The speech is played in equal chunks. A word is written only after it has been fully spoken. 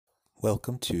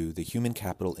Welcome to the Human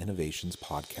Capital Innovations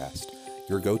Podcast,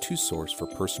 your go-to source for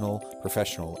personal,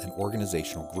 professional, and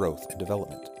organizational growth and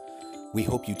development. We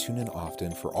hope you tune in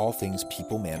often for all things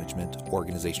people management,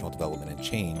 organizational development and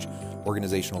change,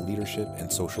 organizational leadership,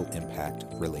 and social impact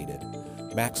related.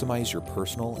 Maximize your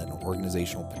personal and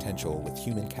organizational potential with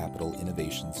Human Capital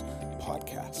Innovations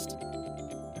Podcast.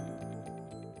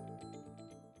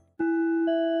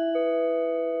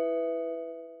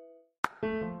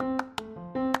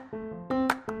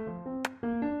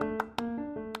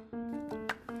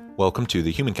 Welcome to the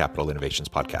Human Capital Innovations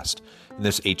Podcast. In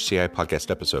this HCI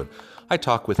podcast episode, I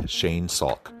talk with Shane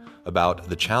Salk about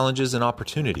the challenges and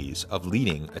opportunities of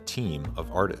leading a team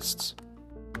of artists.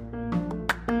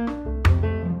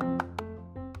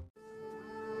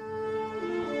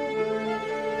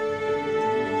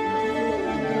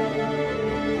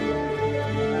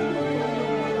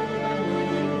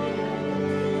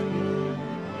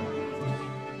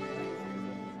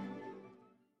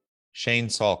 Shane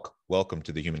Salk, welcome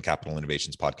to the Human Capital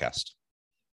Innovations Podcast.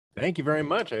 Thank you very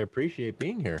much. I appreciate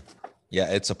being here.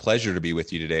 Yeah, it's a pleasure to be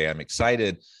with you today. I'm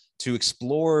excited to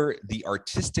explore the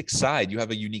artistic side. You have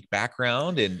a unique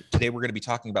background, and today we're going to be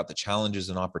talking about the challenges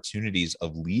and opportunities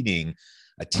of leading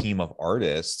a team of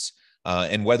artists.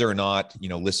 And whether or not,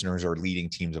 listeners are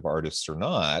leading teams of artists or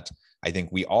not, I think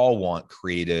we all want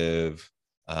creative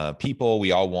people.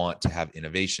 We all want to have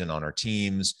innovation on our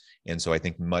teams. And so I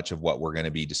think much of what we're going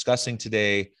to be discussing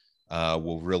today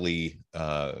will really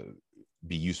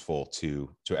be useful to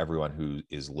everyone who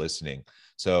is listening.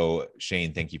 So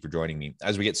Shane, thank you for joining me.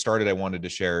 As we get started, I wanted to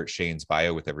share Shane's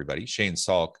bio with everybody. Shane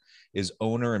Salk is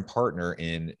owner and partner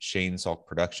in Shane Salk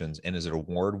Productions and is an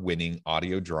award-winning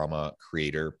audio drama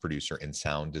creator, producer, and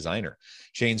sound designer.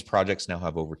 Shane's projects now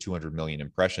have over 200 million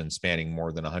impressions, spanning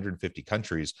more than 150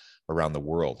 countries around the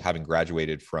world. Having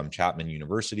graduated from Chapman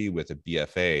University with a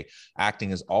BFA, acting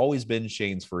has always been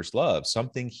Shane's first love,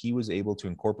 something he was able to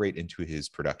incorporate into his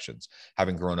productions.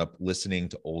 Having grown up listening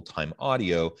to old-time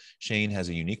audio, Shane has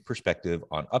a unique perspective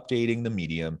on updating the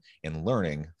medium and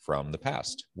learning from the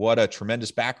past. What a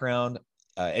tremendous background.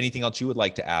 Anything else you would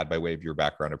like to add by way of your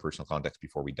background or personal context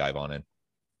before we dive on in?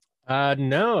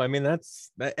 No, I mean,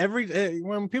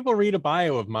 when people read a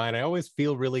bio of mine, I always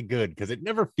feel really good because it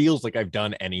never feels like I've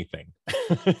done anything.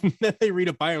 Then they read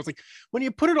a bio, it's like, when you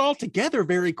put it all together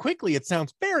very quickly, it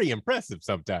sounds very impressive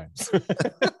sometimes.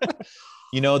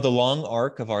 The long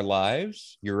arc of our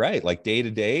lives, you're right. Like day to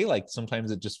day, like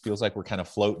sometimes it just feels like we're kind of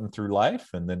floating through life.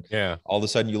 And then all of a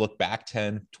sudden you look back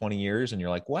 10, 20 years and you're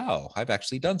like, wow, I've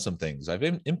actually done some things. I've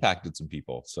impacted some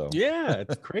people. So yeah,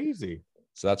 it's crazy.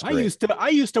 So that's great. I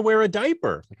used to wear a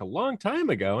diaper like a long time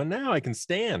ago, and now I can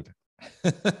stand.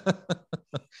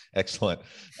 Excellent.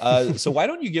 So why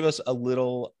don't you give us a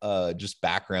little just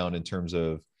background in terms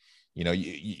of,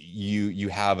 you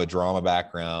have a drama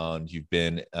background, you've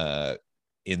been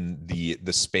in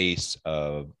the space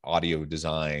of audio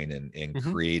design and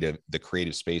the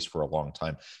creative space for a long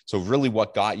time. So really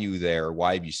what got you there?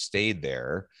 Why have you stayed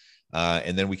there?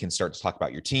 And then we can start to talk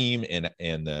about your team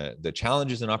and the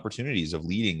challenges and opportunities of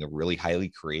leading a really highly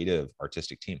creative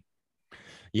artistic team.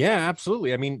 Yeah,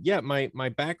 absolutely. I mean, my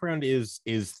background is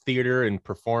theater and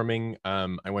performing.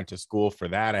 I went to school for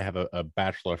that. I have a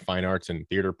Bachelor of Fine Arts in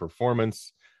theater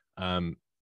performance. And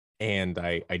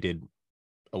I did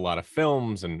a lot of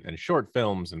films and short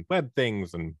films and web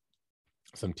things and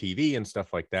some TV and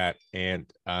stuff like that. And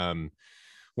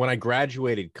when I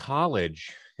graduated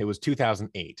college, it was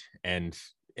 2008. And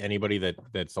anybody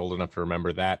that's old enough to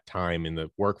remember that time in the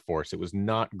workforce, it was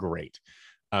not great.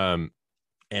 And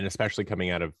especially coming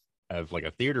out of like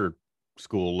a theater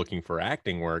school looking for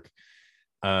acting work,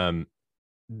 all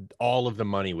of the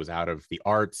money was out of the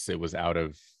arts. It was out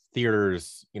of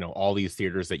theaters, all these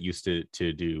theaters that used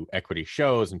to do equity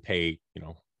shows and pay,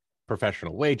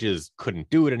 professional wages couldn't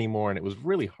do it anymore. And it was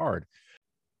really hard.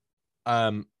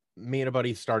 Me and a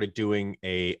buddy started doing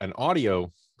an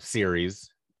audio series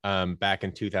back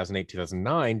in 2008,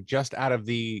 2009, just out of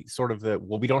the sort of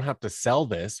we don't have to sell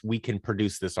this, we can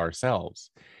produce this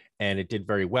ourselves. And it did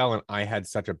very well. And I had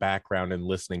such a background in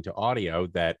listening to audio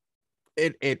that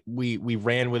we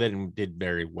ran with it and did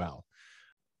very well.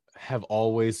 Have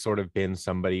always sort of been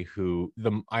somebody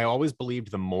I always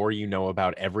believed the more you know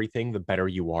about everything, the better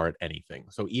you are at anything.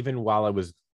 So even while I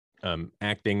was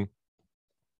acting,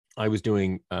 I was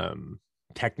doing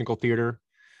technical theater,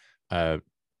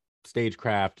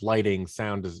 stagecraft, lighting,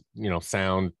 sound,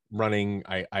 sound running.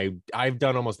 I've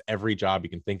done almost every job you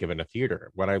can think of in a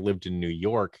theater. When I lived in New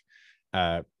York,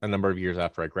 a number of years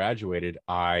after I graduated,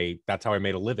 that's how I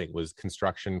made a living, was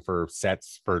construction for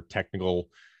sets for technical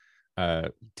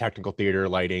technical theater,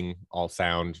 lighting, all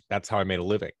sound. That's how I made a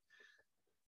living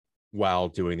while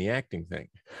doing the acting thing.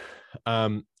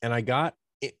 And I got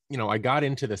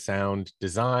into the sound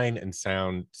design and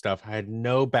sound stuff. I had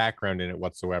no background in it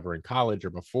whatsoever in college or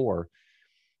before,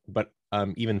 but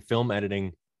even film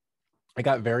editing, I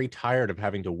got very tired of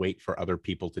having to wait for other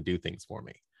people to do things for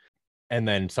me. And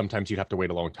then sometimes you'd have to wait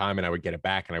a long time and I would get it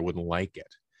back and I wouldn't like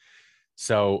it.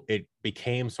 So it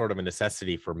became sort of a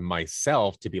necessity for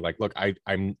myself to be like, look,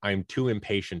 I'm too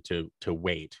impatient to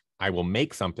wait. I will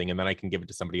make something and then I can give it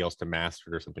to somebody else to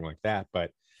master it or something like that.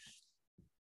 But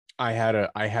I had a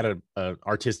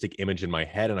artistic image in my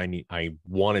head, and I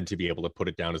wanted to be able to put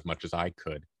it down as much as I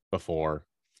could before,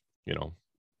 you know,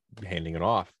 handing it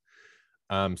off.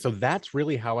 So that's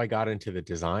really how I got into the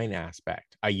design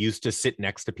aspect. I used to sit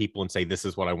next to people and say, this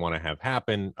is what I want to have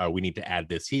happen. We need to add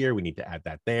this here. We need to add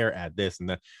that there, add this and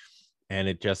that. And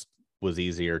it just was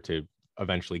easier to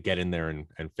eventually get in there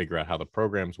and figure out how the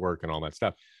programs work and all that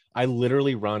stuff. I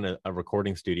literally run a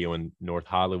recording studio in North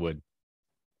Hollywood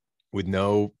with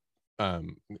no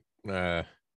um,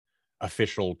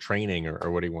 official training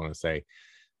or what do you want to say?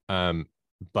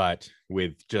 But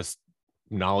with just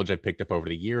knowledge I picked up over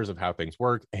the years of how things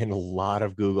work and a lot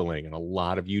of Googling and a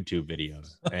lot of YouTube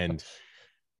videos. And,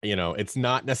 it's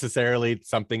not necessarily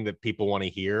something that people want to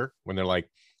hear when they're like,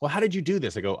 well, how did you do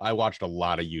this? I go, I watched a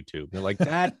lot of YouTube. They're like,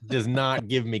 that does not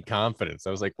give me confidence.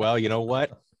 I was like, well, you know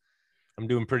what? I'm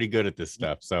doing pretty good at this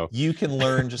stuff. So you can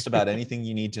learn just about anything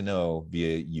you need to know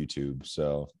via YouTube.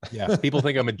 So yeah, people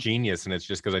think I'm a genius and it's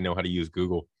just because I know how to use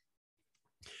Google.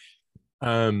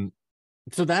 So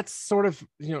that's sort of,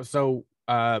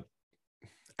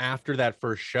 after that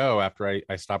first show, after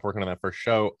I stopped working on that first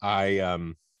show, I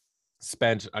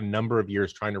spent a number of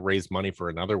years trying to raise money for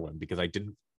another one because I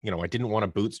didn't want to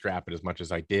bootstrap it as much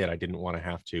as I did. I didn't want to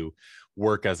have to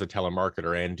work as a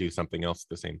telemarketer and do something else at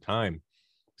the same time.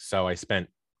 So I spent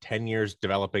 10 years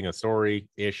developing a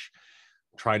story-ish,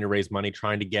 trying to raise money,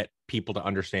 trying to get people to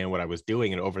understand what I was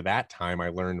doing. And over that time, I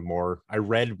learned more. I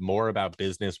read more about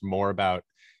business, more about,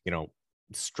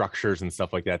 structures and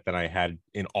stuff like that than I had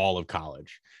in all of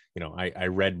college. I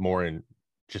read more and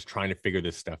just trying to figure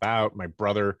this stuff out. My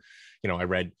brother, I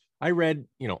read,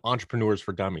 Entrepreneurs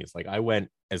for Dummies. Like I went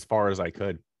as far as I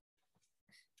could.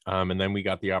 And then we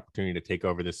got the opportunity to take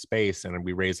over this space, and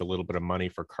we raised a little bit of money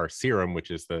for Car Serum,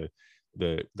 which is the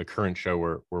current show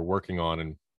we're working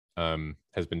on and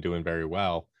has been doing very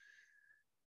well.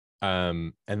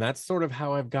 And that's sort of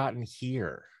how I've gotten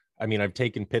here. I mean, I've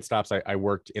taken pit stops. I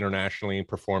worked internationally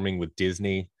performing with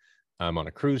Disney on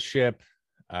a cruise ship.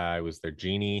 I was their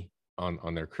genie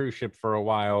on their cruise ship for a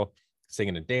while,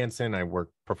 singing and dancing. I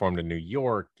performed in New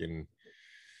York and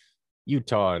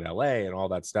Utah and LA and all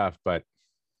that stuff. But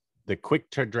the quick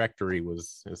trajectory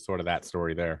is sort of that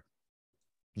story there.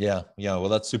 Yeah. Well,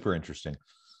 that's super interesting.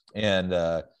 And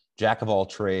jack of all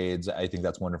trades. I think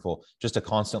that's wonderful. Just a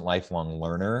constant lifelong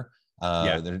learner.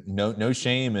 There's no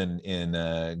shame in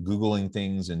Googling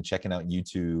things and checking out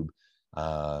YouTube.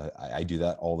 I do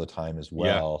that all the time as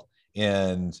well.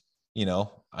 Yeah. And,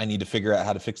 I need to figure out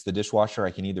how to fix the dishwasher.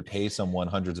 I can either pay someone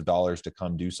hundreds of dollars to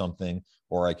come do something,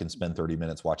 or I can spend 30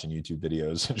 minutes watching YouTube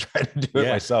videos and try to do it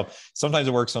myself. Sometimes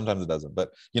it works, sometimes it doesn't.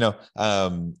 But,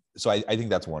 so I think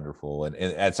that's wonderful. And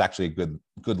it's actually a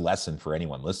good lesson for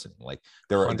anyone listening. Like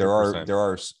there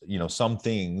are, some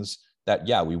things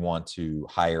that, we want to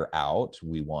hire out.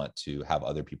 We want to have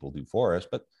other people do for us.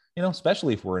 But,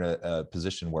 especially if we're in a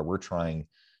position where we're trying,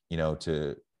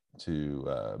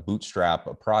 to bootstrap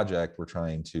a project, we're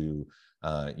trying to,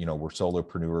 we're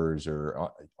solopreneurs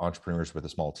or entrepreneurs with a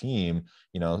small team,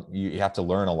 you have to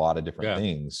learn a lot of different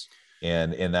things.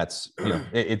 And that's,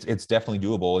 it's definitely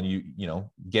doable. And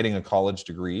getting a college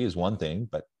degree is one thing,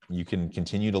 but you can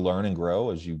continue to learn and grow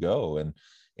as you go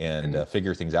and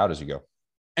figure things out as you go.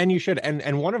 And you should.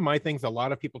 And one of my things, a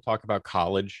lot of people talk about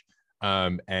college,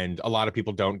 and a lot of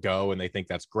people don't go and they think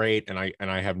that's great. And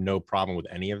I have no problem with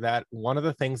any of that. One of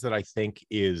the things that I think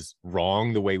is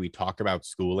wrong, the way we talk about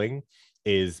schooling,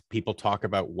 is people talk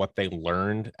about what they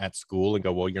learned at school and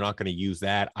go, well, you're not going to use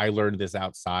that. I learned this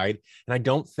outside. And I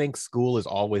don't think school is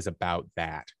always about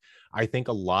that. I think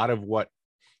a lot of what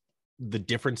the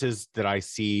differences that I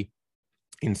see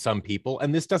in some people,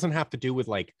 and this doesn't have to do with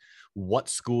like what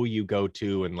school you go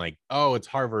to and like, oh, it's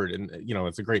Harvard and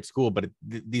it's a great school, but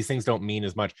these things don't mean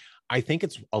as much. I think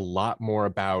it's a lot more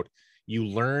about you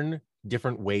learn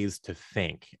different ways to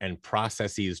think and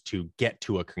processes to get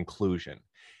to a conclusion.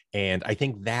 And I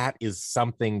think that is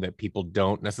something that people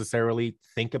don't necessarily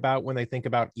think about when they think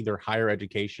about either higher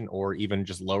education or even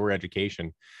just lower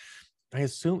education. I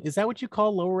assume, is that what you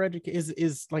call lower education?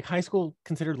 Is like high school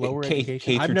considered lower education?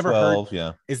 K I've through never heard. 12.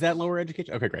 Yeah. Is that lower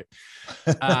education? Okay, great.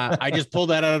 I just pulled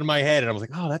that out of my head and I was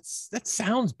like, oh, that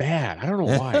sounds bad. I don't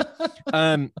know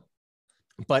why.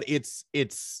 But it's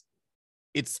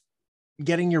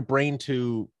getting your brain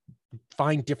to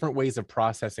find different ways of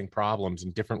processing problems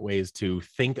and different ways to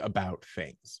think about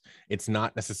things. It's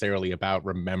not necessarily about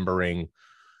remembering,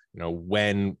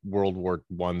 when World War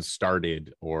I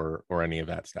started or any of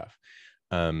that stuff.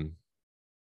 So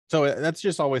that's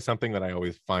just always something that I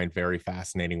always find very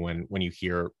fascinating when you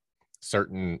hear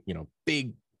certain,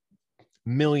 big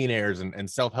millionaires and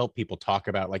self-help people talk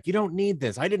about, like, you don't need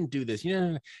this, I didn't do this,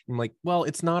 I'm like, well,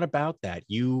 it's not about that.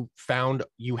 You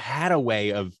had a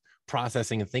way of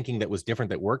processing and thinking that was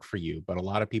different, that worked for you. But a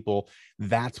lot of people,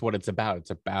 that's what it's about.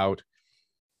 It's about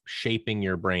shaping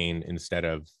your brain instead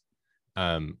of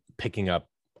picking up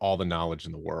all the knowledge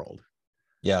in the world.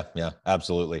 Yeah,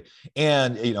 absolutely.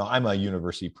 And I'm a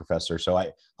university professor, so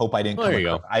I hope I didn't Oh, come there you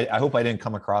across. go. I hope I didn't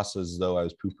come across as though I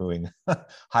was poo-pooing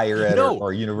higher ed No,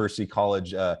 or university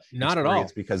college not at all.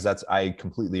 experience, because I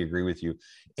completely agree with you.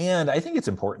 And I think it's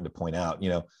important to point out,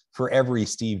 for every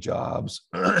Steve Jobs,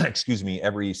 excuse me,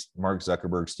 every Mark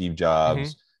Zuckerberg, Steve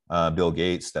Jobs, Bill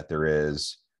Gates that there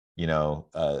is,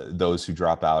 those who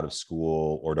drop out of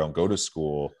school or don't go to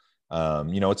school,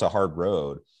 it's a hard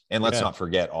road. And let's not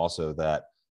forget also that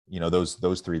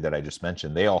those three that I just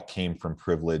mentioned, they all came from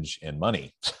privilege and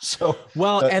money. So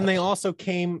and they also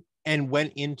came and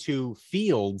went into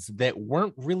fields that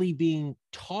weren't really being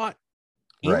taught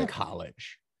in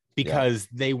college, because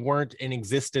they weren't in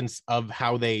existence of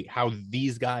how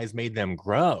these guys made them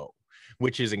grow,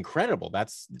 which is incredible.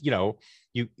 That's,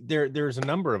 there's a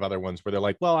number of other ones where they're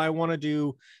like, well, I want to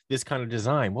do this kind of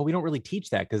design. Well, we don't really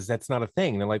teach that because that's not a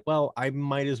thing. And they're like, well, I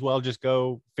might as well just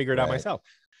go figure it out myself.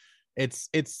 It's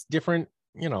different,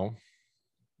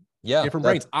 different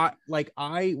brains.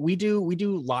 We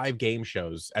do live game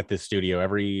shows at this studio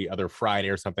every other Friday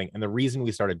or something. And the reason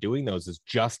we started doing those is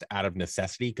just out of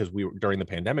necessity, because during the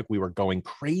pandemic, we were going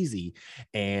crazy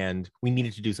and we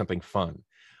needed to do something fun.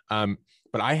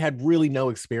 But I had really no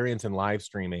experience in live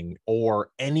streaming or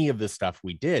any of the stuff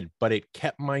we did, but it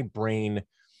kept my brain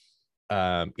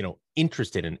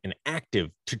interested and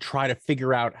active to try to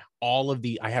figure out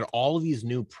I had all of these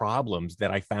new problems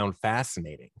that I found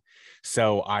fascinating.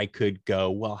 So I could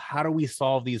go, well, how do we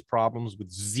solve these problems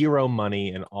with zero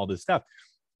money and all this stuff?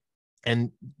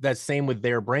 And that's same with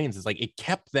their brains. It's like, it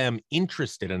kept them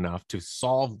interested enough to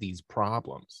solve these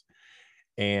problems.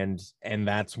 And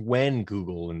that's when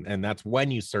Google and that's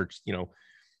when you search,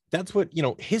 that's what,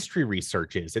 history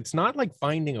research is. It's not like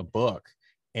finding a book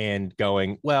and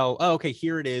going, well, oh, okay,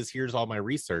 here it is. Here's all my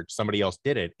research. Somebody else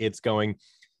did it. It's going,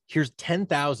 here's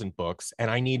 10,000 books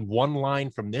and I need one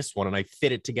line from this one. And I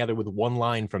fit it together with one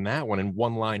line from that one and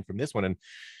one line from this one.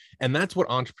 And that's what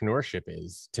entrepreneurship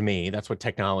is to me. That's what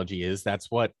technology is. That's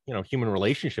what, human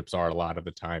relationships are a lot of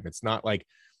the time. It's not like,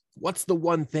 what's the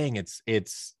one thing?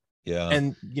 It's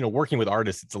and working with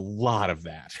artists, it's a lot of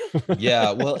that.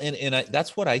 Well, and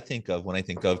that's what I think of when I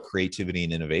think of creativity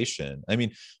and innovation. I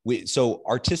mean, so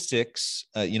artistic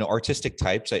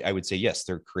types, I would say, yes,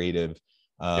 they're creative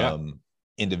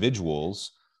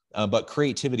individuals, but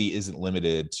creativity isn't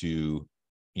limited to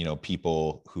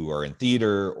people who are in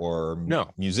theater or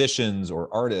musicians or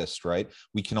artists, right?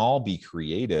 We can all be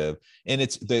creative, and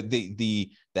it's the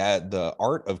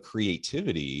art of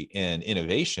creativity and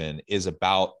innovation is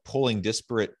about pulling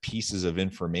disparate pieces of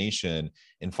information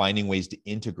and finding ways to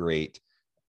integrate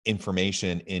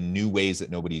information in new ways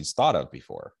that nobody's thought of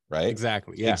before, right?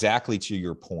 Exactly. Yeah. Exactly, to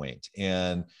your point.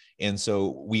 And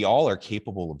so we all are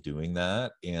capable of doing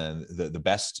that, and the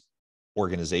best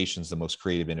organizations, the most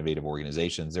creative, innovative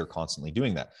organizations, they're constantly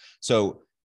doing that. So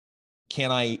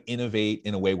can I innovate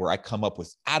in a way where I come up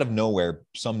with, out of nowhere,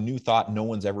 some new thought no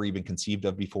one's ever even conceived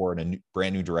of before, in a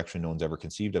brand new direction no one's ever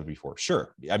conceived of before?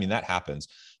 Sure. I mean, that happens.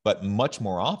 But much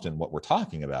more often, what we're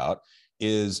talking about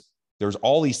is there's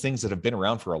all these things that have been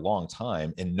around for a long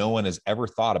time, and no one has ever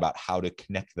thought about how to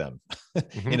connect them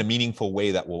in a meaningful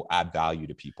way that will add value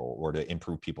to people or to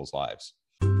improve people's lives.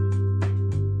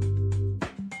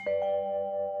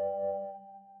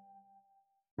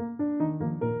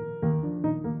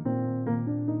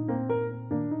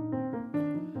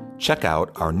 Check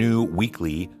out our new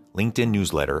weekly LinkedIn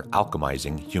newsletter,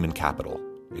 Alchemizing Human Capital,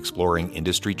 exploring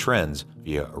industry trends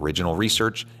via original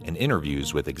research and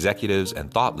interviews with executives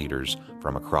and thought leaders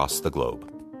from across the globe.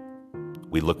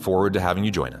 We look forward to having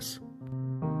you join us.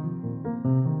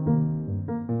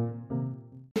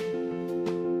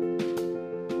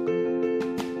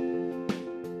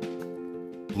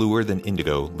 Bluer Than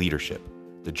Indigo Leadership,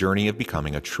 the journey of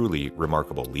becoming a truly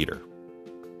remarkable leader.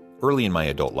 Early in my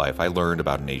adult life, I learned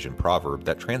about an Asian proverb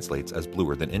that translates as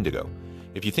bluer than indigo.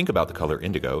 If you think about the color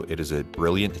indigo, it is a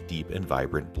brilliant, deep, and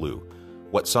vibrant blue,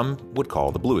 what some would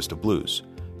call the bluest of blues.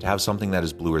 To have something that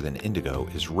is bluer than indigo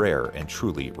is rare and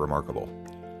truly remarkable.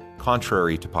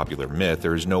 Contrary to popular myth,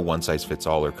 there is no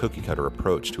one-size-fits-all or cookie-cutter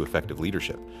approach to effective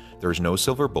leadership. There is no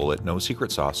silver bullet, no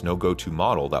secret sauce, no go-to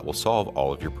model that will solve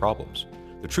all of your problems.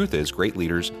 The truth is, great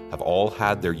leaders have all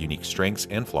had their unique strengths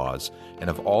and flaws, and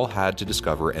have all had to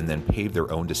discover and then pave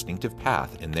their own distinctive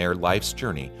path in their life's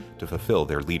journey to fulfill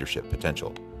their leadership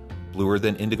potential. Bluer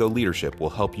Than Indigo Leadership will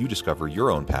help you discover your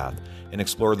own path and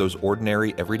explore those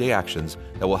ordinary, everyday actions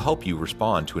that will help you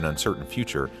respond to an uncertain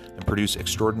future and produce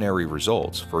extraordinary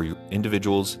results for your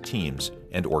individuals, teams,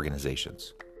 and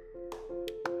organizations.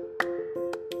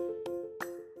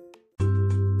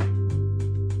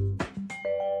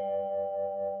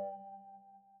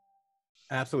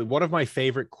 Absolutely. One of my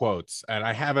favorite quotes, and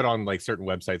I have it on like certain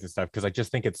websites and stuff, because I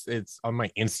just think it's on my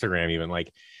Instagram even,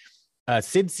 like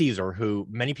Sid Caesar, who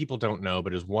many people don't know,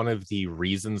 but is one of the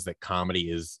reasons that comedy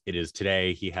is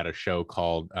today. He had a show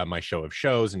called My Show of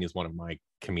Shows, and he's one of my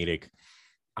comedic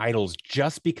idols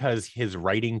just because his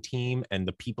writing team and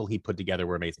the people he put together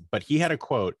were amazing. But he had a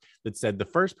quote that said, "The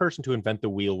first person to invent the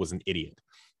wheel was an idiot.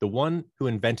 The one who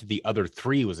invented the other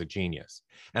three was a genius."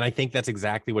 And I think that's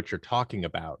exactly what you're talking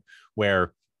about,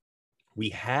 where we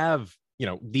have,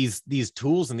 these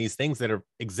tools and these things that are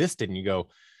existed, and you go,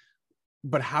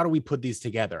 but how do we put these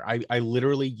together? I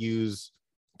literally use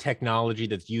technology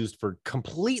that's used for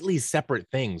completely separate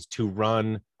things to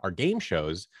run our game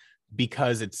shows,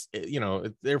 because it's,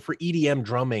 they're for EDM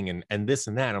drumming and this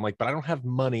and that. I'm like, but I don't have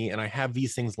money, and I have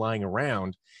these things lying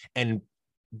around. And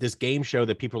this game show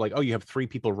that people are like, oh, you have 3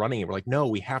 people running it. We're like, no,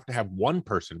 we have to have one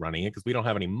person running it because we don't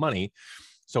have any money.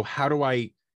 So how do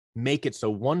I make it so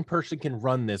one person can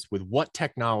run this with what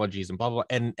technologies and blah, blah,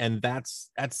 blah. And that's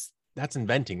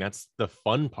inventing. That's the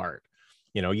fun part.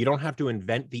 You don't have to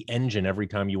invent the engine every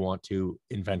time you want to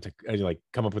invent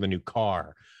come up with a new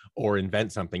car or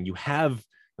invent something. You have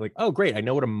like, oh, great, I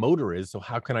know what a motor is. So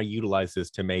how can I utilize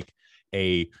this to make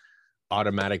a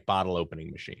automatic bottle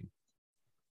opening machine?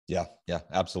 Yeah,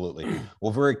 absolutely.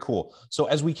 Well, very cool. So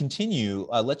as we continue,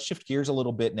 let's shift gears a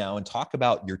little bit now and talk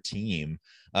about your team.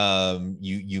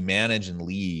 You manage and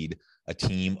lead a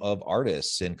team of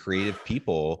artists and creative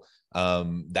people.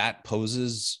 That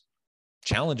poses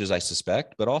challenges, I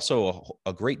suspect, but also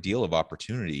a great deal of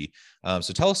opportunity.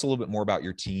 So tell us a little bit more about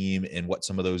your team and what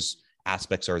some of those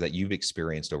aspects are that you've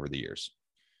experienced over the years.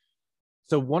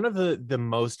 So one of the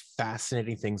most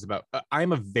fascinating things about,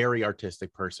 I'm a very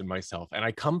artistic person myself, and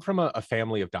I come from a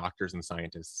family of doctors and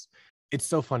scientists. It's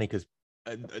so funny because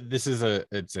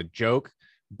it's a joke,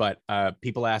 but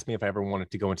people ask me if I ever wanted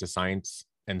to go into science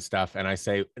and stuff, and I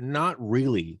say, not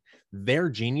really. They're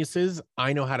geniuses.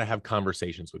 I know how to have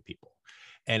conversations with people,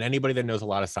 and anybody that knows a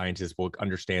lot of scientists will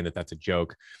understand that that's a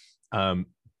joke.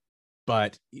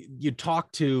 But you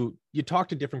talk to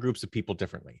different groups of people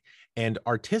differently, and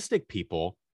artistic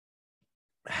people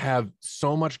have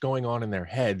so much going on in their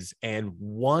heads. And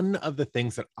one of the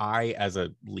things that I, as a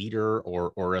leader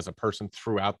or as a person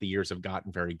throughout the years, have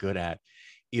gotten very good at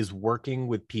is working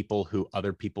with people who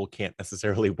other people can't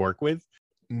necessarily work with.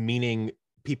 Meaning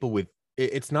people with,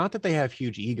 it's not that they have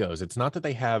huge egos. It's not that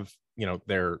they have,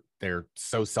 they're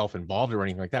so self-involved or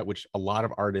anything like that, which a lot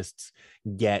of artists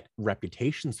get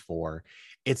reputations for.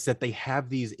 It's that they have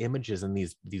these images and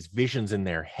these visions in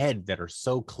their head that are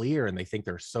so clear, and they think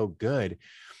they're so good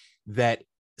that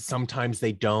sometimes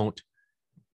they don't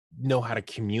know how to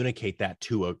communicate that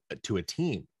to a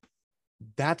team.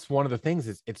 That's one of the things,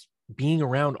 is it's being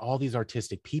around all these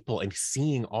artistic people and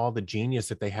seeing all the genius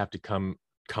that they have to come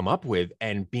up with,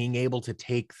 and being able to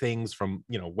take things from,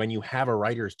 when you have a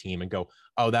writer's team and go,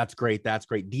 oh, that's great,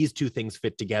 these two things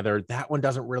fit together, that one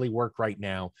doesn't really work right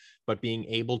now, but being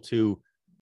able to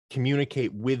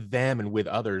communicate with them and with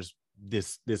others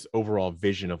this overall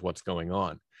vision of what's going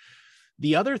on.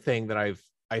 The other thing that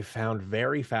I found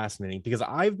very fascinating, because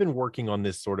I've been working on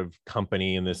this sort of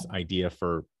company and this idea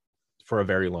for a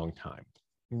very long time.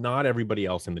 Not everybody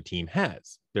else in the team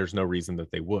has. There's no reason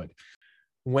that they would.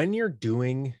 When you're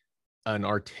doing an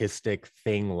artistic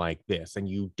thing like this, and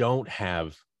you don't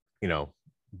have,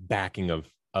 backing of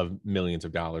millions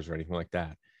of dollars or anything like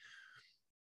that,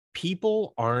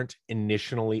 people aren't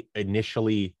initially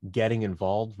getting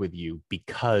involved with you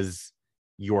because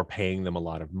you're paying them a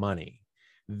lot of money.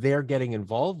 They're getting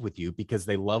involved with you because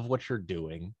they love what you're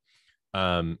doing.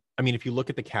 If you look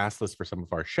at the cast list for some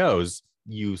of our shows,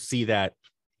 you see that,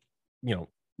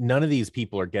 none of these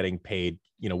people are getting paid.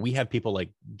 We have people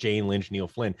like Jane Lynch, Neil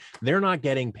Flynn. They're not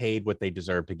getting paid what they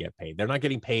deserve to get paid. They're not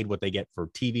getting paid what they get for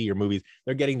TV or movies.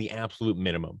 They're getting the absolute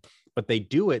minimum, but they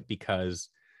do it because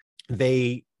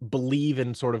they believe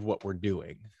in sort of what we're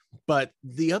doing. But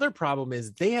the other problem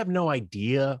is they have no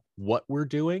idea what we're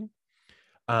doing.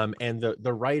 And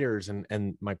the writers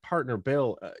and my partner,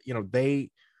 Bill,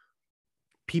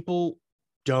 people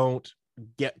don't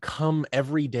come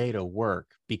every day to work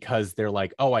because they're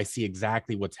like, oh, I see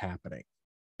exactly what's happening,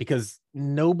 because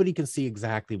nobody can see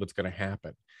exactly what's going to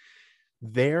happen.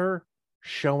 They're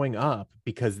showing up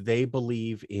because they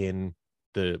believe in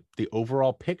the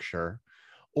overall picture,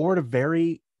 or at a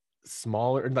very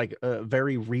smaller, like a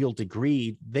very real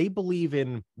degree, they believe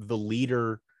in the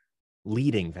leader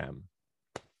leading them.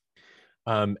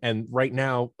 And right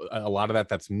now, a lot of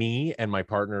that's me and my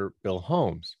partner, Bill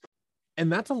Holmes.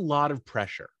 And that's a lot of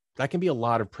pressure. That can be a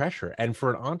lot of pressure. And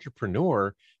for an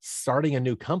entrepreneur starting a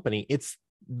new company, it's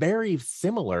very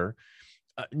similar,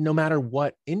 no matter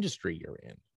what industry you're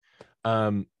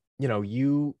in.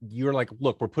 You're like,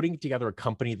 look, we're putting together a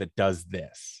company that does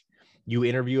this. You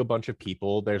interview a bunch of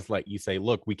people. There's like, you say,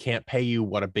 look, we can't pay you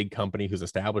what a big company who's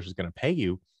established is going to pay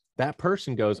you. That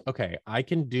person goes, okay, I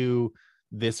can do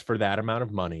this for that amount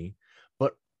of money.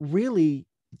 But really,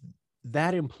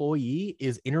 that employee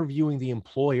is interviewing the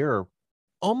employer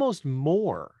almost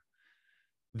more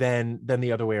than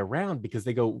the other way around, because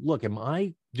they go, look,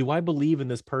 do I believe in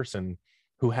this person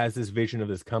who has this vision of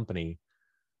this company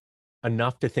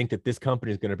enough to think that this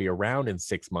company is going to be around in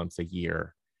 6 months, a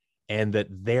year, and that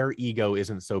their ego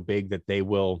isn't so big that they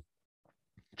will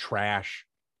trash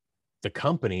the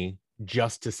company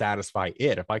just to satisfy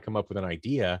it. If I come up with an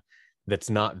idea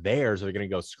that's not theirs, they're going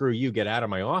to go, screw you, get out of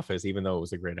my office, even though it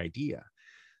was a great idea.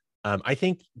 I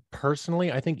think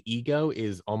personally, ego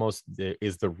is almost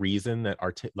the reason that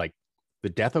the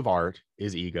death of art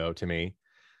is ego to me.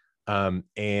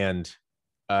 And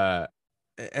I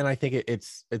think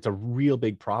it's a real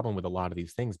big problem with a lot of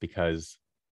these things, because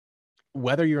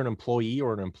whether you're an employee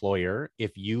or an employer,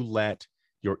 if you let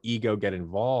your ego get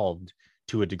involved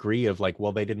to a degree of like,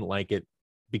 well, they didn't like it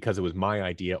because it was my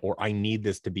idea, or I need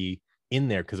this to be in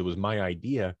there because it was my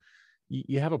idea,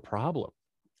 you have a problem.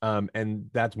 And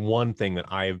that's one thing that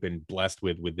I have been blessed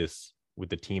with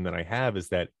the team that I have, is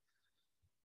that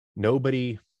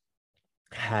nobody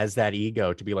has that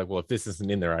ego to be like, well, if this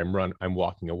isn't in there, I'm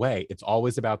walking away. It's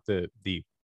always about the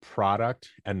product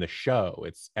and the show.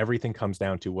 Everything comes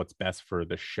down to what's best for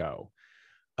the show.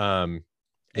 And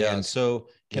so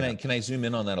can I zoom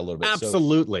in on that a little bit?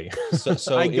 Absolutely.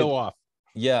 So I go off.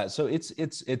 Yeah. So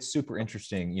it's super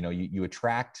interesting. You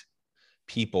attract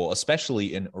people,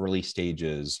 especially in early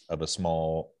stages of a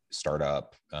small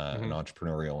startup, an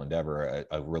entrepreneurial endeavor,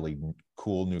 a really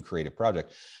cool new creative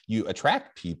project. You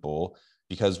attract people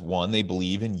because, one, they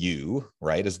believe in you,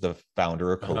 right, as the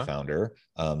founder or co-founder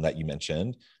that you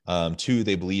mentioned. Two,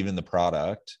 they believe in the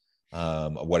product,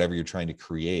 whatever you're trying to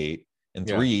create. And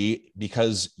three,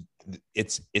 because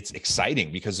it's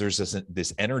exciting, because there's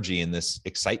this energy and this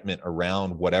excitement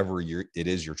around whatever it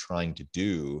is you're trying to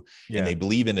do, and they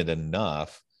believe in it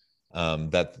enough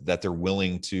that they're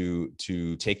willing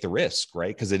to take the risk,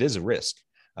 right? Because it is a risk.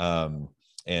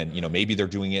 And maybe they're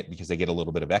doing it because they get a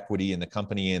little bit of equity in the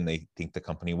company and they think the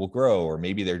company will grow, or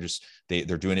maybe they're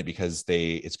doing it because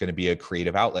it's going to be a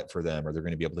creative outlet for them, or they're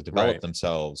going to be able to develop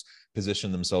themselves,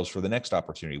 position themselves for the next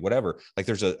opportunity, whatever. Like,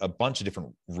 there's a bunch of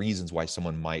different reasons why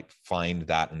someone might find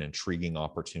that an intriguing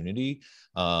opportunity.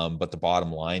 But the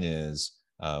bottom line is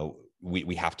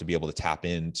we have to be able to tap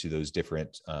into those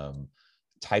different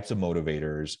types of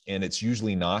motivators, and it's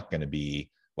usually not going to be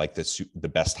like the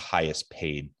best, highest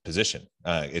paid position.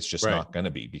 It's just not going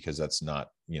to be, because that's not,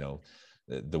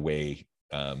 the way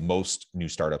most new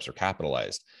startups are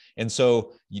capitalized. And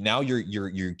so now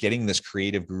you're getting this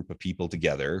creative group of people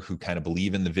together who kind of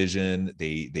believe in the vision.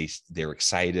 They're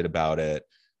excited about it.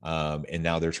 And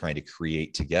now they're trying to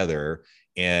create together.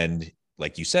 And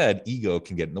like you said, ego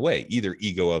can get in the way, either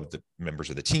ego of the members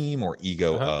of the team or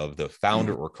ego of the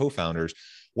founder or co-founders.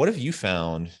 What have you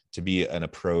found to be an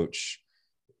approach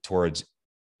towards,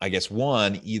 I guess,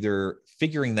 one, either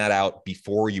figuring that out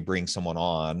before you bring someone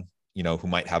on, who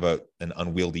might have an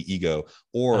unwieldy ego,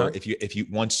 or if you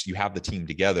once you have the team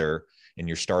together and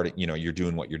you're starting, you're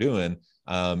doing what you're doing,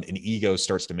 an ego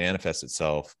starts to manifest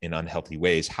itself in unhealthy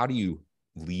ways. How do you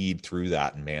lead through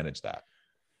that and manage that?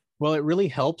 Well, it really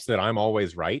helps that I'm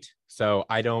always right, so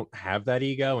I don't have that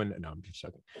ego. And no, I'm just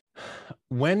joking.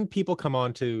 When people come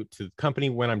on to the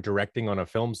company, when I'm directing on a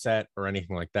film set or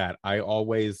anything like that, I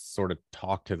always sort of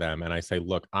talk to them and I say,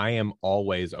 look, I am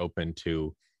always open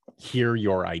to hear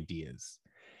your ideas.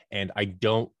 and I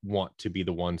don't want to be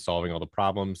the one solving all the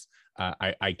problems.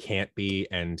 I can't be,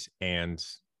 and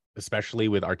especially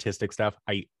with artistic stuff,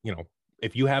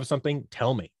 if you have something,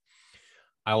 tell me.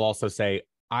 I'll also say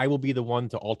I will be the one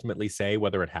to ultimately say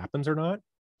whether it happens or not.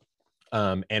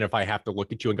 And if I have to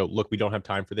look at you and go, look, we don't have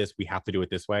time for this, we have to do it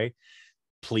this way,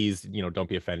 please, don't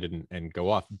be offended and go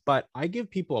off. But I give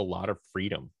people a lot of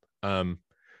freedom.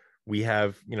 We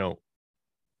have,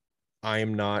 I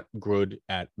am not good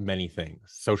at many things.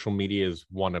 Social media is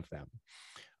one of them.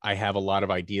 I have a lot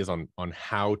of ideas on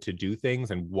how to do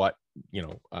things and what,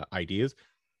 ideas.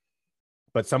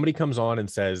 But somebody comes on and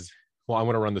says, well, I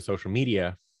want to run the social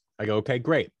media. I go, okay,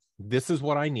 great. This is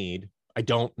what I need. I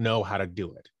don't know how to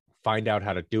do it. Find out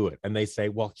how to do it. And they say,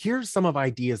 well, here's some of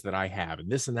ideas that I have, and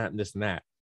this and that and this and that.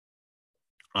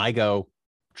 I go,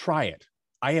 try it.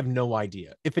 I have no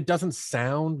idea. If it doesn't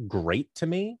sound great to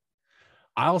me,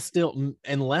 I'll still,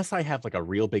 unless I have like a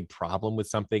real big problem with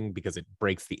something because it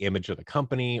breaks the image of the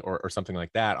company or something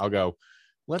like that, I'll go,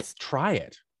 let's try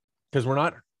it, because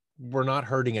we're not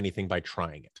hurting anything by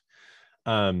trying it.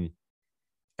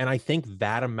 And I think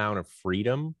that amount of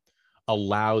freedom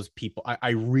allows people, I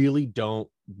really don't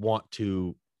want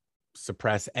to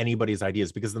suppress anybody's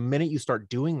ideas, because the minute you start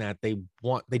doing that, they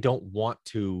don't want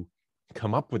to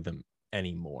come up with them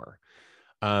anymore.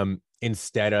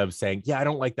 Instead of saying, yeah, I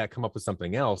don't like that, come up with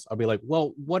something else, I'll be like,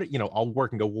 well, what, I'll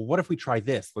work and go, well, what if we try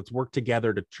this? Let's work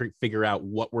together to figure out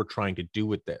what we're trying to do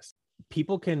with this.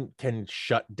 People can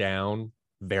shut down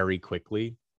very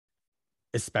quickly,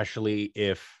 especially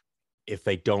if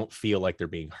they don't feel like they're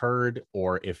being heard,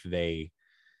 or if they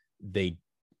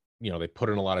put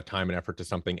in a lot of time and effort to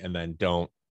something and then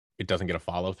it doesn't get a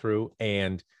follow through.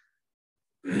 And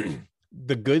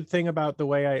the good thing about the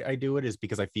way I do it is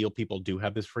because I feel people do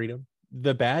have this freedom.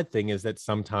 The bad thing is that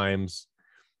sometimes,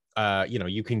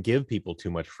 you can give people too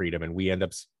much freedom, and we end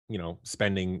up,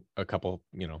 spending a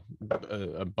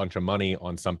bunch of money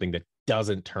on something that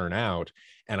doesn't turn out.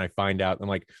 And I find out, I'm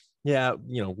like, yeah,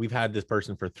 we've had this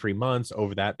person for 3 months.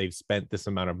 Over that, they've spent this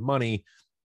amount of money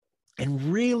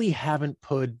and really haven't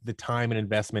put the time and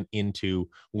investment into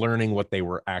learning what they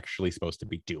were actually supposed to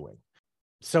be doing.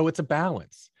 So it's a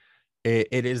balance.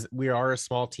 It is, we are a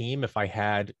small team. If I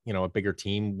had, a bigger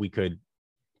team, we could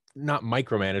not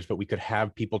micromanage, but we could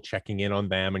have people checking in on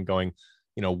them and going,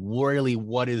 really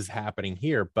what is happening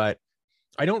here. But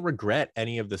I don't regret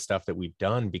any of the stuff that we've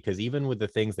done, because even with the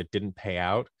things that didn't pay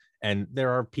out, and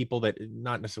there are people that,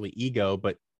 not necessarily ego,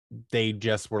 but they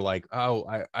just were like, oh,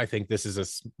 I think this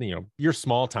is you're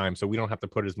small time, so we don't have to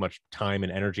put as much time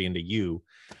and energy into you.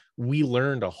 We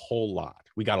learned a whole lot.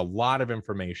 We got a lot of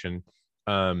information.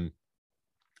 And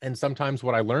sometimes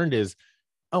what I learned is,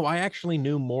 oh, I actually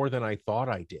knew more than I thought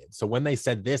I did. So when they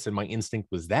said this and my instinct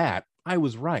was that, I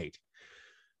was right.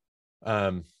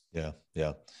 Yeah.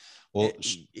 Well,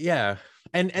 yeah.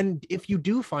 And if you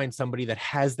do find somebody that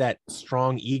has that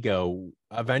strong ego,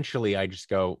 eventually I just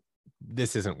go,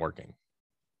 this isn't working.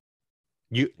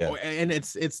 And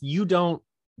it's you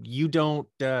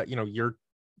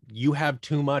have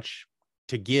too much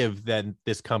to give that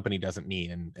this company doesn't need,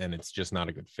 and it's just not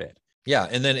a good fit. Yeah.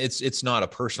 And then it's not a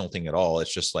personal thing at all.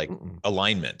 It's just like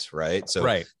alignment, right? So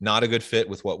right. Not a good fit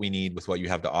with what we need, with what you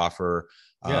have to offer.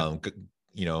 Yeah.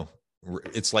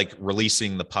 It's like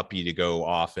releasing the puppy to go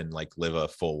off and like live a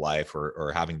full life,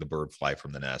 or having the bird fly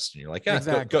from the nest. And you're like, yeah,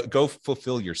 exactly. go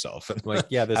fulfill yourself. And like,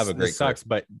 yeah, this sucks.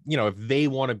 Career. But if they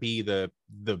want to be the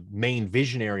main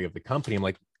visionary of the company, I'm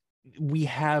like, we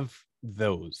have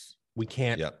those. We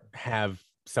can't have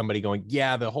somebody going,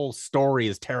 yeah, the whole story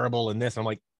is terrible in this. I'm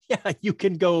like, yeah, you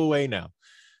can go away now.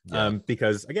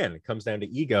 Because again, it comes down to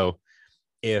ego,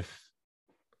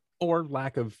 or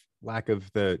lack of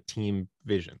the team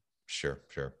vision. Sure.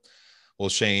 Well,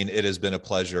 Shane, it has been a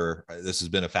pleasure. This has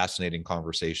been a fascinating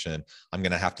conversation. I'm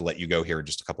going to have to let you go here in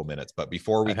just a couple minutes, but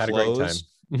before we close,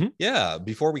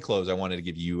 before we close, I wanted to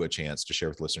give you a chance to share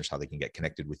with listeners how they can get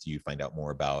connected with you, find out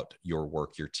more about your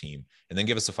work, your team, and then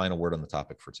give us a final word on the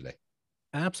topic for today.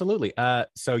 Absolutely.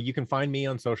 So you can find me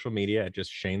on social media at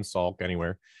just Shane Salk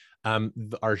anywhere.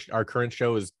 Our current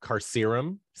show is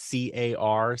Carcerem,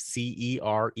 CARCEREM,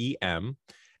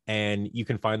 and you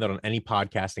can find that on any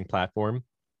podcasting platform.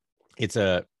 It's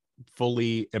a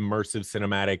fully immersive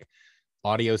cinematic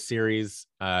audio series.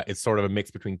 It's sort of a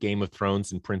mix between Game of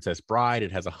Thrones and Princess Bride.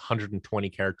 It has 120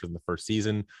 characters in the first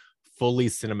season, fully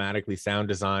cinematically sound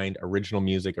designed, original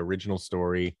music, original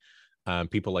story.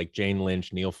 People like Jane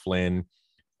Lynch, Neil Flynn,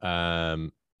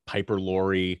 Piper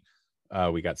Laurie.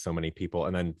 We got so many people.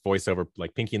 And then voiceover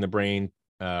like Pinky and the Brain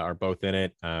are both in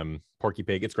it. Porky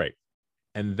Pig. It's great.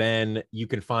 And then you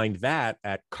can find that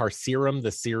at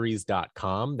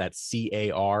carcerumtheseries.com. That's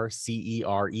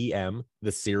CARCEREM,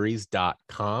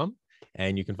 theseries.com.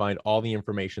 And you can find all the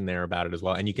information there about it as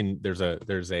well. And you can, there's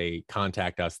a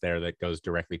contact us there that goes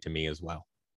directly to me as well.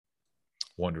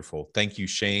 Wonderful. Thank you,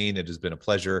 Shane. It has been a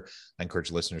pleasure. I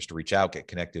encourage listeners to reach out, get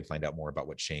connected, find out more about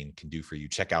what Shane can do for you.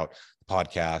 Check out the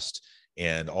podcast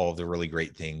and all of the really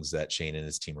great things that Shane and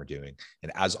his team are doing.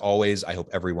 And as always, I hope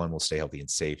everyone will stay healthy and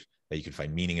safe, that you can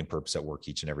find meaning and purpose at work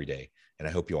each and every day. And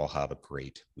I hope you all have a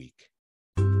great week.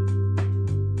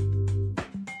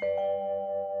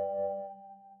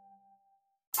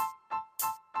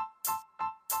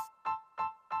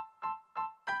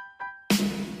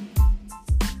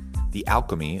 The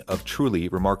alchemy of truly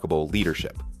remarkable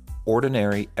leadership.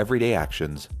 Ordinary, everyday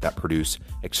actions that produce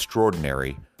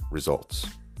extraordinary results.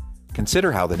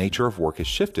 Consider how the nature of work has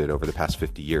shifted over the past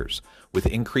 50 years. With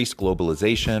increased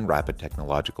globalization, rapid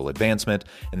technological advancement,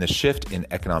 and the shift in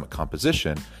economic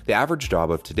composition, the average job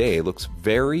of today looks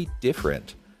very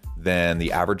different than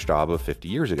the average job of 50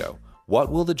 years ago.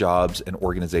 What will the jobs and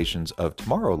organizations of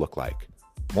tomorrow look like?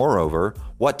 Moreover,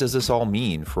 what does this all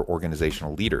mean for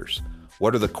organizational leaders?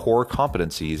 What are the core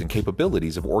competencies and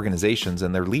capabilities of organizations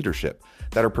and their leadership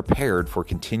that are prepared for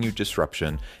continued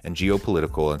disruption and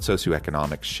geopolitical and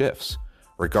socioeconomic shifts?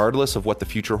 Regardless of what the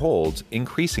future holds,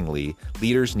 increasingly,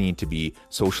 leaders need to be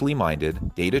socially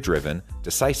minded, data-driven,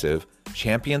 decisive,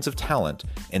 champions of talent,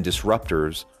 and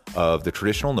disruptors of the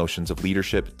traditional notions of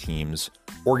leadership, teams,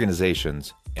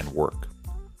 organizations, and work.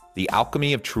 The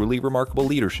alchemy of truly remarkable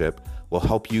leadership will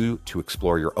help you to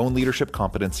explore your own leadership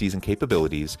competencies and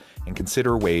capabilities and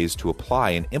consider ways to apply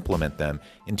and implement them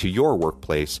into your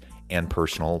workplace and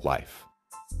personal life.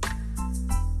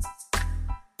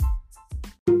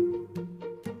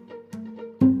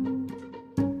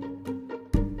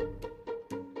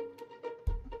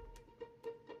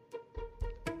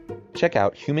 Check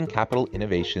out Human Capital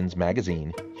Innovations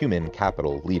magazine, Human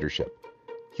Capital Leadership.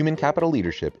 Human Capital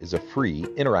Leadership is a free,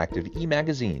 interactive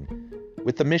e-magazine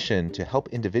with the mission to help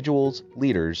individuals,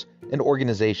 leaders, and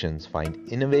organizations find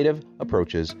innovative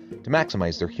approaches to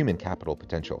maximize their human capital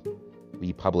potential.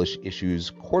 We publish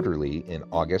issues quarterly in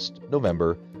August,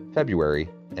 November, February,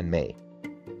 and May.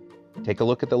 Take a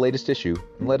look at the latest issue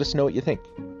and let us know what you think.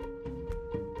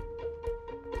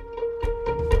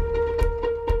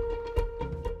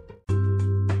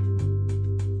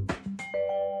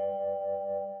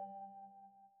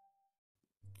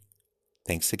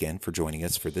 Thanks again for joining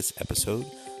us for this episode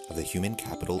of the Human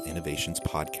Capital Innovations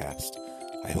Podcast.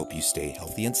 I hope you stay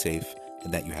healthy and safe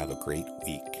and that you have a great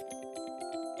week.